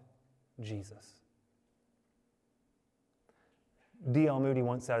loved Jesus. D.L. Moody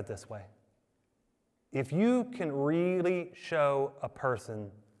once said it this way: if you can really show a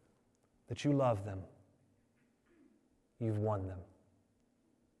person that you love them, you've won them.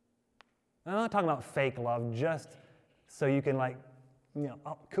 I'm not talking about fake love just so you can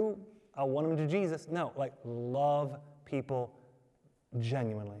oh, cool, I want them to Jesus. No, love people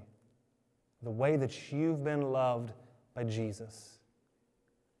genuinely. The way that you've been loved by Jesus.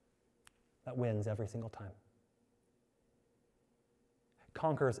 That wins every single time.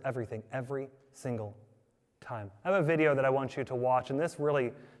 Conquers everything, every single time. I have a video that I want you to watch, and this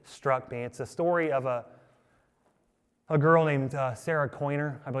really struck me. It's a story of a girl named Sarah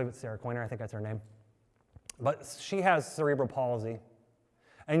Coiner. I believe it's Sarah Coiner. I think that's her name. But she has cerebral palsy.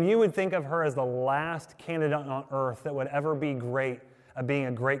 And you would think of her as the last candidate on earth that would ever be great at being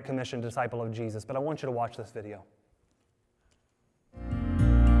a Great Commission disciple of Jesus. But I want you to watch this video.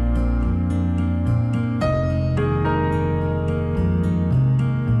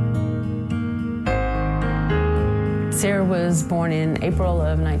 Sarah was born in April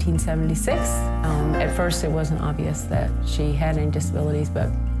of 1976. At first, it wasn't obvious that she had any disabilities,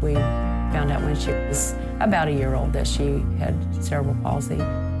 but we found out when she was about a year old that she had cerebral palsy.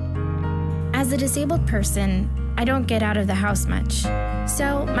 As a disabled person, I don't get out of the house much,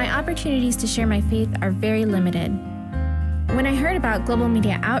 so my opportunities to share my faith are very limited. When I heard about Global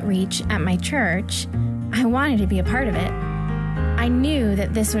Media Outreach at my church, I wanted to be a part of it. I knew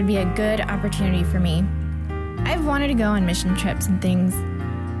that this would be a good opportunity for me. I've wanted to go on mission trips and things,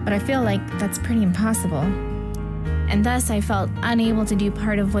 but I feel like that's pretty impossible. And thus I felt unable to do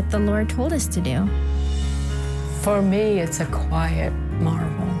part of what the Lord told us to do. For me, it's a quiet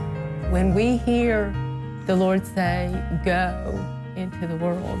marvel. When we hear the Lord say, go into the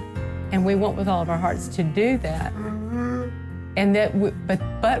world, and we want with all of our hearts to do that, and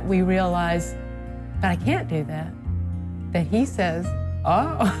that but we realize, but I can't do that. That He says,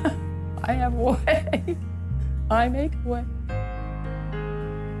 oh, I have a way. I make a way.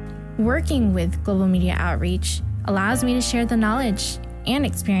 Working with Global Media Outreach allows me to share the knowledge and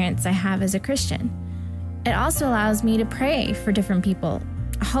experience I have as a Christian. It also allows me to pray for different people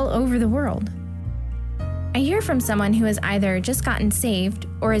all over the world. I hear from someone who has either just gotten saved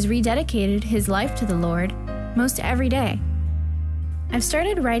or has rededicated his life to the Lord most every day. I've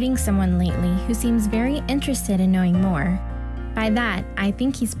started writing someone lately who seems very interested in knowing more. By that, I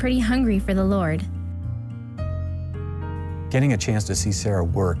think he's pretty hungry for the Lord. Getting a chance to see Sarah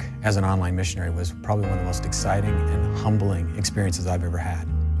work as an online missionary was probably one of the most exciting and humbling experiences I've ever had.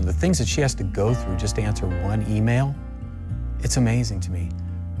 The things that she has to go through just to answer one email, it's amazing to me.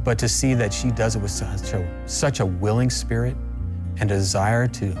 But to see that she does it with such a willing spirit and a desire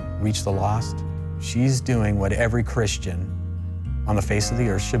to reach the lost, she's doing what every Christian on the face of the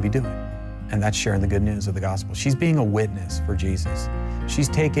earth should be doing, and that's sharing the good news of the gospel. She's being a witness for Jesus. She's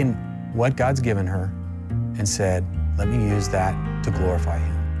taken what God's given her and said, let me use that to glorify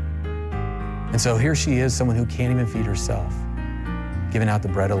Him. And so here she is, someone who can't even feed herself, giving out the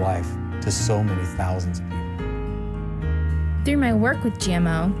bread of life to so many thousands of people. Through my work with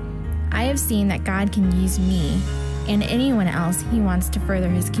GMO, I have seen that God can use me and anyone else He wants to further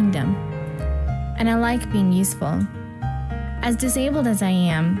His kingdom. And I like being useful. As disabled as I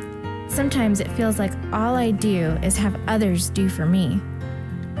am, sometimes it feels like all I do is have others do for me.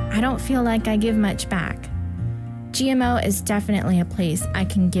 I don't feel like I give much back. GMO is definitely a place I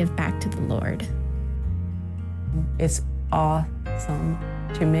can give back to the Lord. It's awesome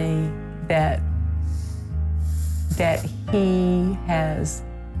to me that He has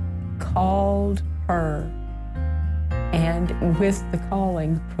called her and with the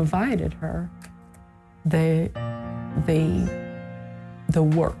calling provided her the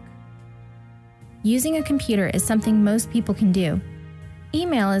work. Using a computer is something most people can do.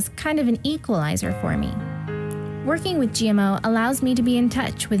 Email is kind of an equalizer for me. Working with GMO allows me to be in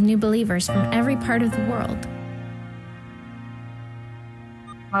touch with new believers from every part of the world.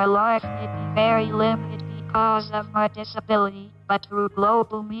 My life may be very limited because of my disability, but through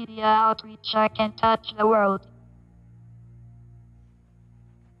Global Media Outreach I can touch the world.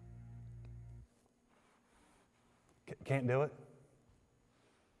 Can't do it?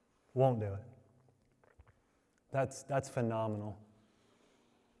 Won't do it. That's phenomenal.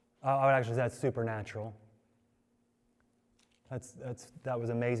 I would actually say that's supernatural. That was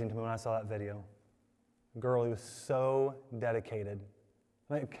amazing to me when I saw that video. A girl who was so dedicated.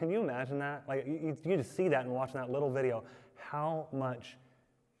 Like, can you imagine that? Like, you just see that and watching that little video, how much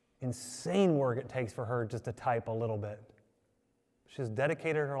insane work it takes for her just to type a little bit. She's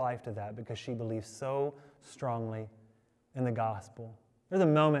dedicated her life to that because she believes so strongly in the gospel. There's a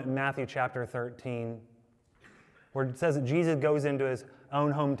moment in Matthew chapter 13 where it says that Jesus goes into his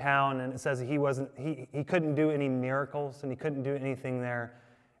own hometown, and it says he couldn't do any miracles and he couldn't do anything there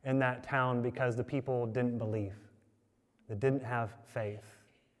in that town because the people didn't believe. They didn't have faith.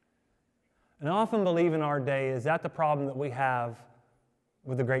 And I often believe in our day, is that the problem that we have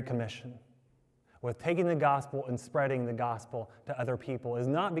with the Great Commission? With taking the gospel and spreading the gospel to other people is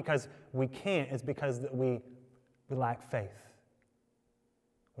not because we can't, it's because that we lack faith.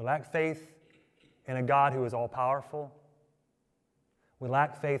 We lack faith in a God who is all-powerful. We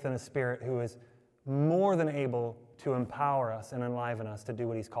lack faith in a Spirit who is more than able to empower us and enliven us to do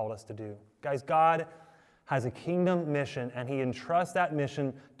what He's called us to do. Guys, God has a kingdom mission, and He entrusts that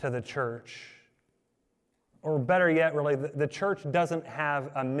mission to the church. Or better yet, really, the church doesn't have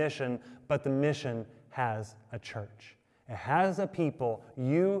a mission, but the mission has a church. It has a people,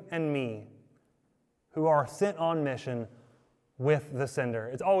 you and me, who are sent on mission with the sender.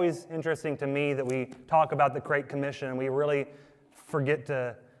 It's always interesting to me that we talk about the Great Commission and we really forget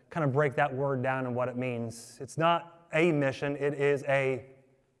to kind of break that word down and what it means. It's not a mission, it is a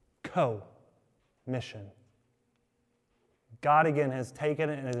co-mission. God again has taken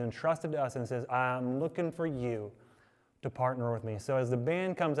it and has entrusted to us and says, I'm looking for you to partner with me. So as the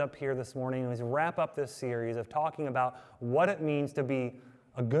band comes up here this morning, as we wrap up this series of talking about what it means to be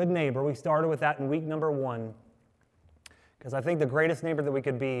a good neighbor, we started with that in week number 1, because I think the greatest neighbor that we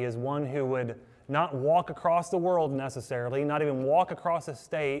could be is one who would not walk across the world necessarily, not even walk across a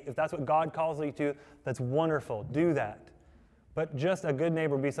state. If that's what God calls you to, that's wonderful. Do that. But just a good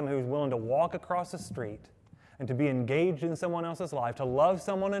neighbor would be someone who's willing to walk across the street and to be engaged in someone else's life, to love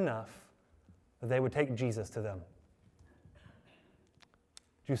someone enough that they would take Jesus to them.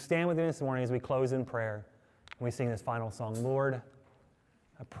 Would you stand with me this morning as we close in prayer and we sing this final song? Lord,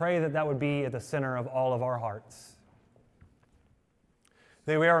 I pray that that would be at the center of all of our hearts.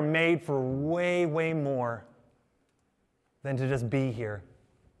 That we are made for way, way more than to just be here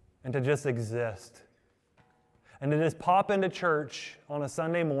and to just exist. And to just pop into church on a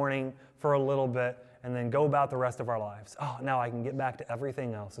Sunday morning for a little bit and then go about the rest of our lives. Oh, now I can get back to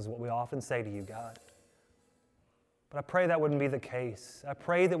everything else, is what we often say to you, God. But I pray that wouldn't be the case. I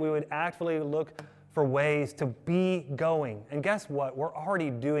pray that we would actively look for ways to be going. And guess what? We're already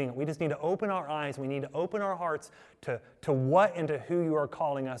doing it. We just need to open our eyes. We need to open our hearts to what and to who you are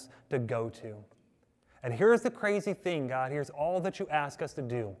calling us to go to. And here's the crazy thing, God. Here's all that you ask us to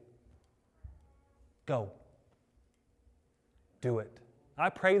do. Go. Do it. I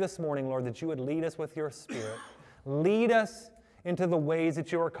pray this morning, Lord, that you would lead us with your Spirit. Lead us into the ways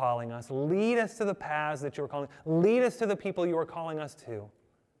that you are calling us. Lead us to the paths that you are calling. Lead us to the people you are calling us to.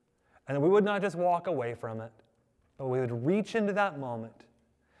 And that we would not just walk away from it, but we would reach into that moment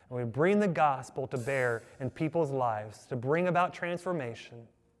and we would bring the gospel to bear in people's lives, to bring about transformation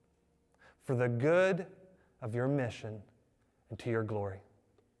for the good of your mission and to your glory.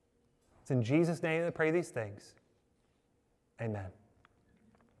 It's in Jesus' name that I pray these things. Amen.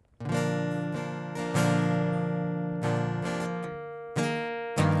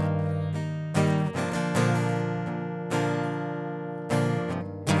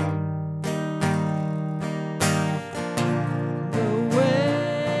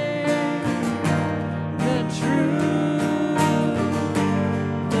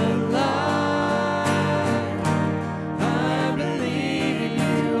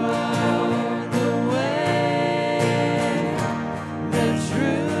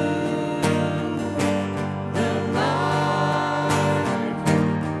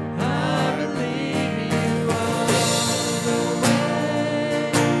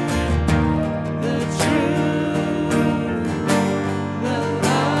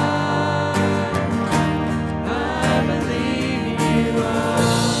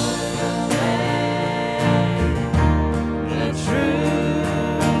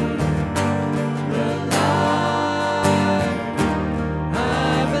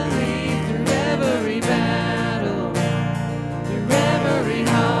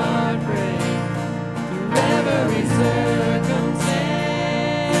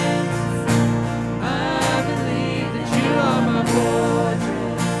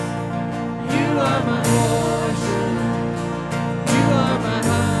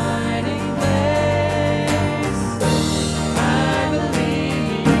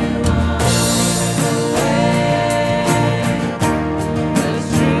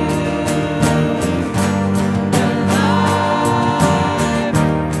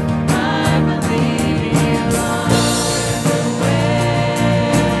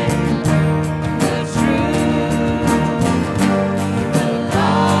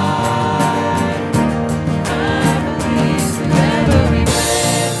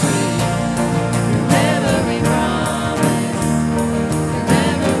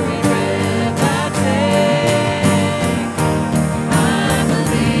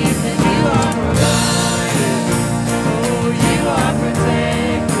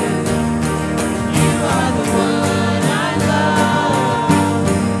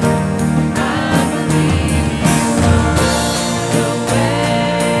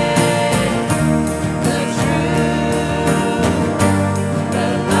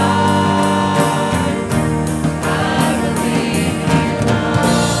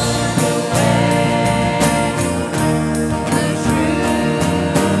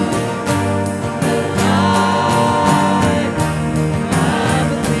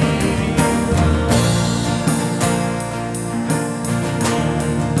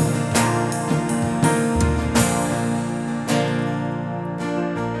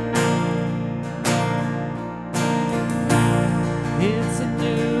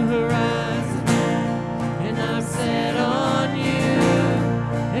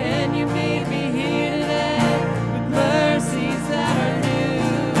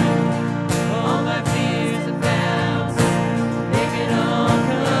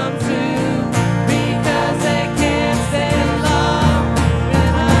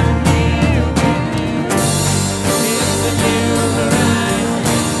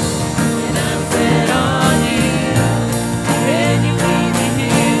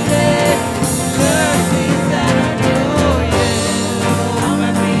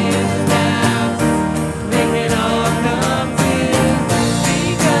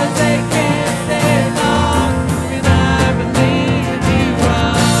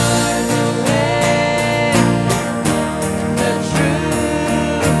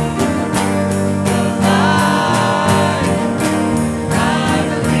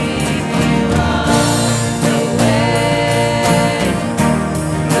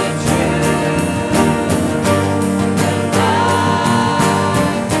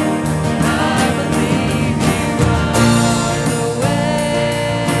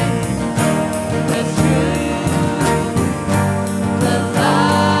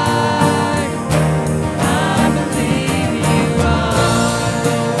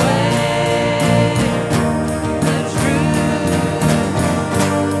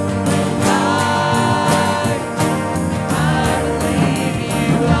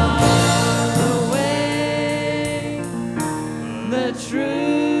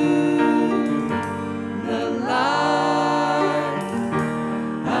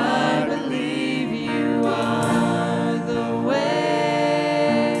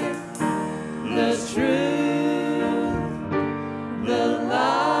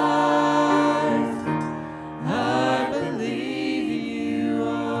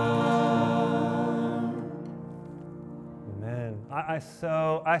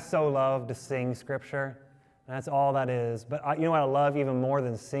 so love to sing Scripture. That's all that is. But you know what I love even more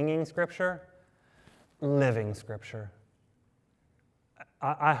than singing Scripture? Living Scripture.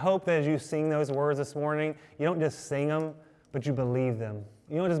 I hope that as you sing those words this morning, you don't just sing them, but you believe them.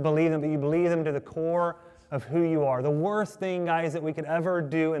 You don't just believe them, but you believe them to the core of who you are. The worst thing, guys, that we could ever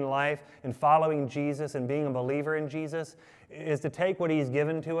do in life in following Jesus and being a believer in Jesus is to take what He's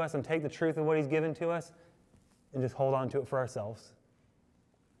given to us and take the truth of what He's given to us and just hold on to it for ourselves.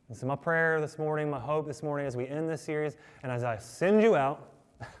 And so my prayer this morning, my hope this morning as we end this series and as I send you out,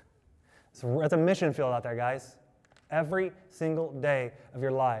 so it's a mission field out there, guys. Every single day of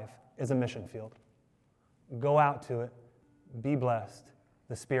your life is a mission field. Go out to it. Be blessed.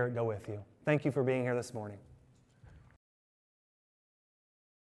 The Spirit go with you. Thank you for being here this morning.